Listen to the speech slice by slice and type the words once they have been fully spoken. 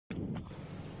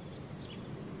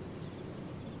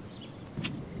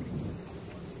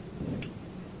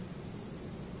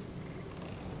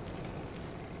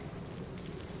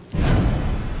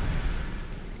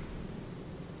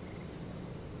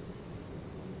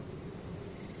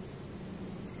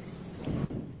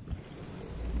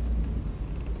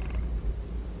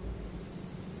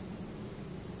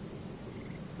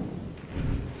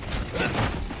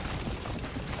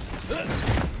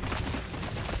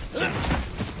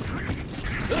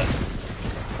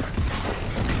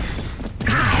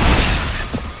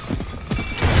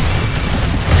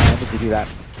that.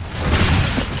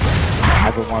 I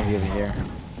have a 1v over here.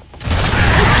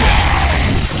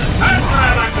 That's what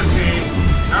I like to see.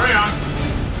 Carry on.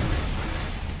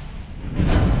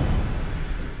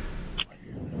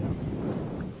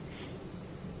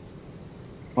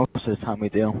 Most of the time we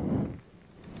do.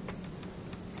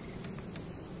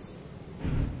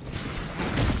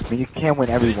 I mean, you can't win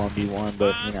every 1v1,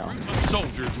 but you know.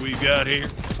 Soldiers we've got here.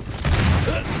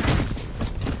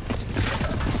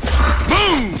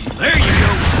 Boom! There you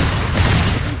go.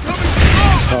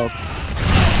 Oh,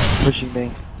 pushing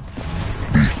me.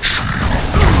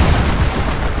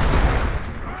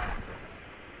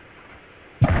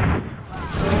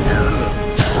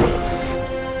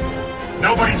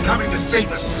 Nobody's coming to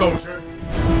save us, soldier.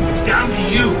 It's down to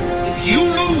you. If you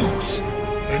lose,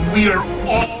 then we are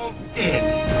all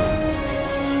dead.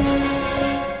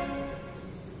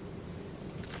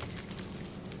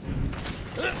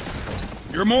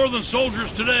 You're more than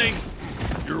soldiers today.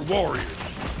 You're warriors.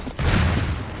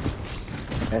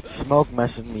 That smoke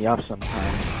messes me up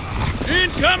sometimes.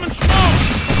 Incoming smoke!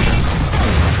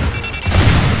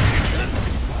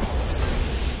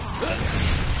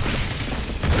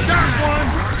 There's one!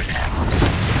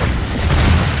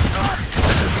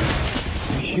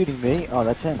 You shooting me? Oh,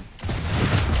 that's him.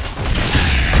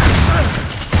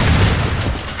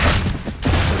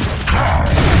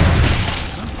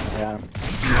 Yeah.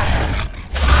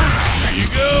 There you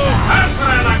go! That's what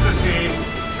I like to see.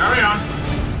 Carry on.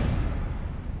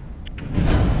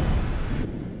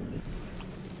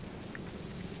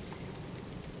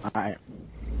 Alright.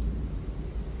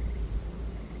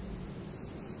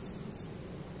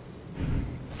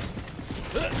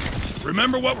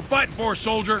 Remember what we're fighting for,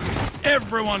 soldier.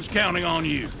 Everyone's counting on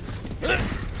you.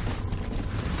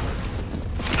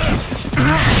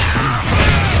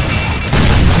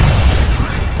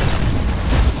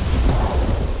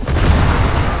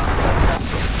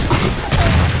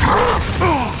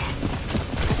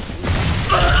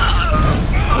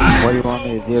 What do you want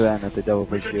me to do then if the double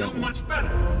push We you? could do much better.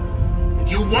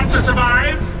 If you want to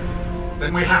survive,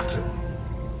 then we have to.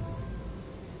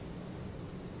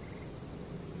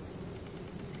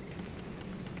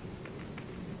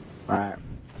 Alright.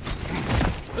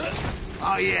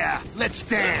 Oh yeah, let's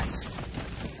dance.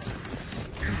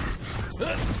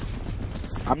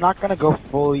 I'm not gonna go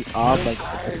fully up, like,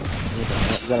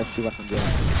 you gotta see what I'm doing.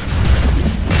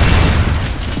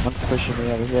 One's pushing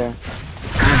me over here.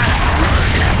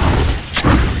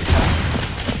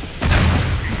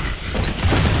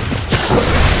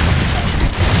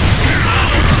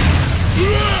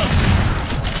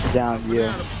 Down you.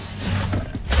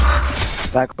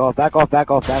 Back off, back off,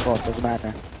 back off, back off, doesn't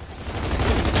matter.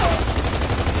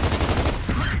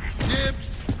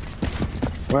 Dibs.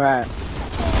 Where at?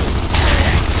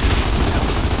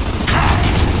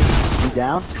 You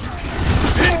down?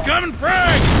 Incoming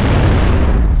frag!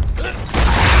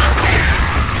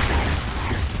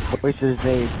 Where's his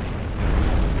nade?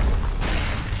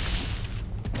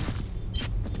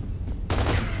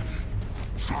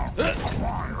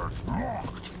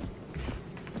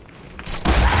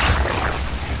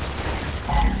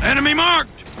 Enemy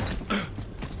marked!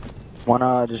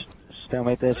 Wanna just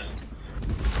stalemate this?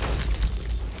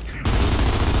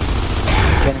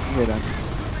 Get in here then.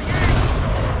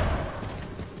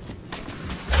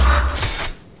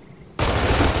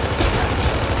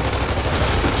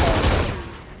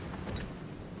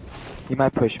 He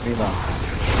might push me though.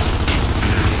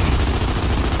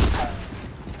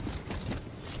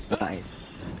 Nice.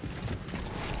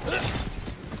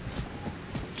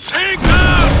 Take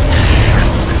up!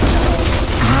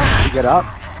 You get up?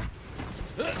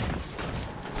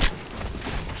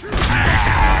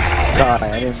 Sorry,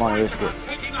 I didn't want to risk it.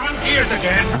 Taking on gears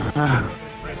again.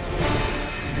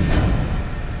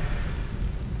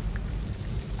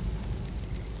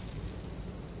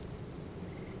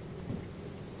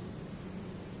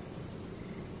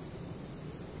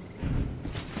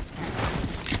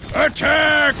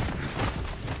 Attack!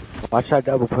 Watch that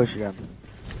double push again.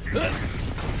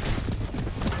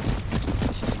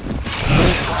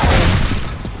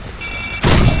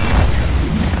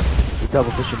 You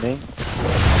double pushing me?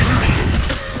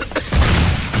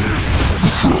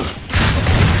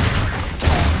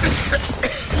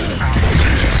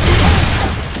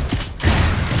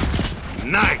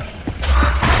 Nice.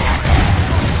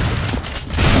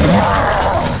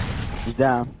 He's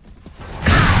down.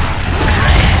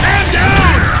 And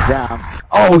down! Down.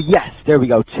 Oh yes, there we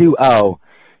go. 2-0.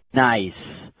 Nice.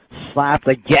 Slapped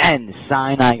again.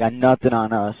 Cyanide got nothing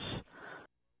on us.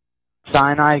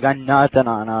 Cyanide got nothing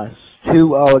on us.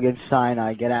 2-0 against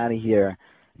Cyanide. Get out of here.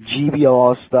 GBO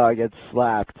All-Star gets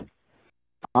slapped.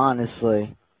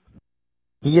 Honestly.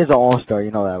 He is an all-star, you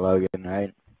know that, Logan,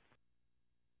 right?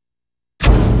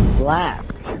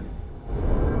 Slapped.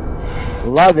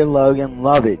 Love it, Logan,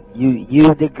 love it.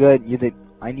 You did good, you did,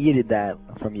 I needed that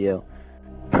from you.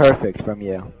 Perfect from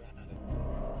you.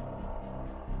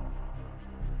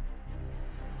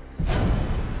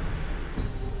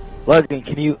 Logan,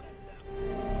 can you...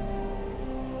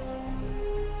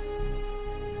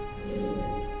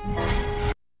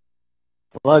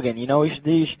 Logan, you know what you should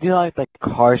do? You should do like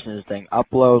Carson's thing.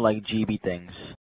 Upload like GB things.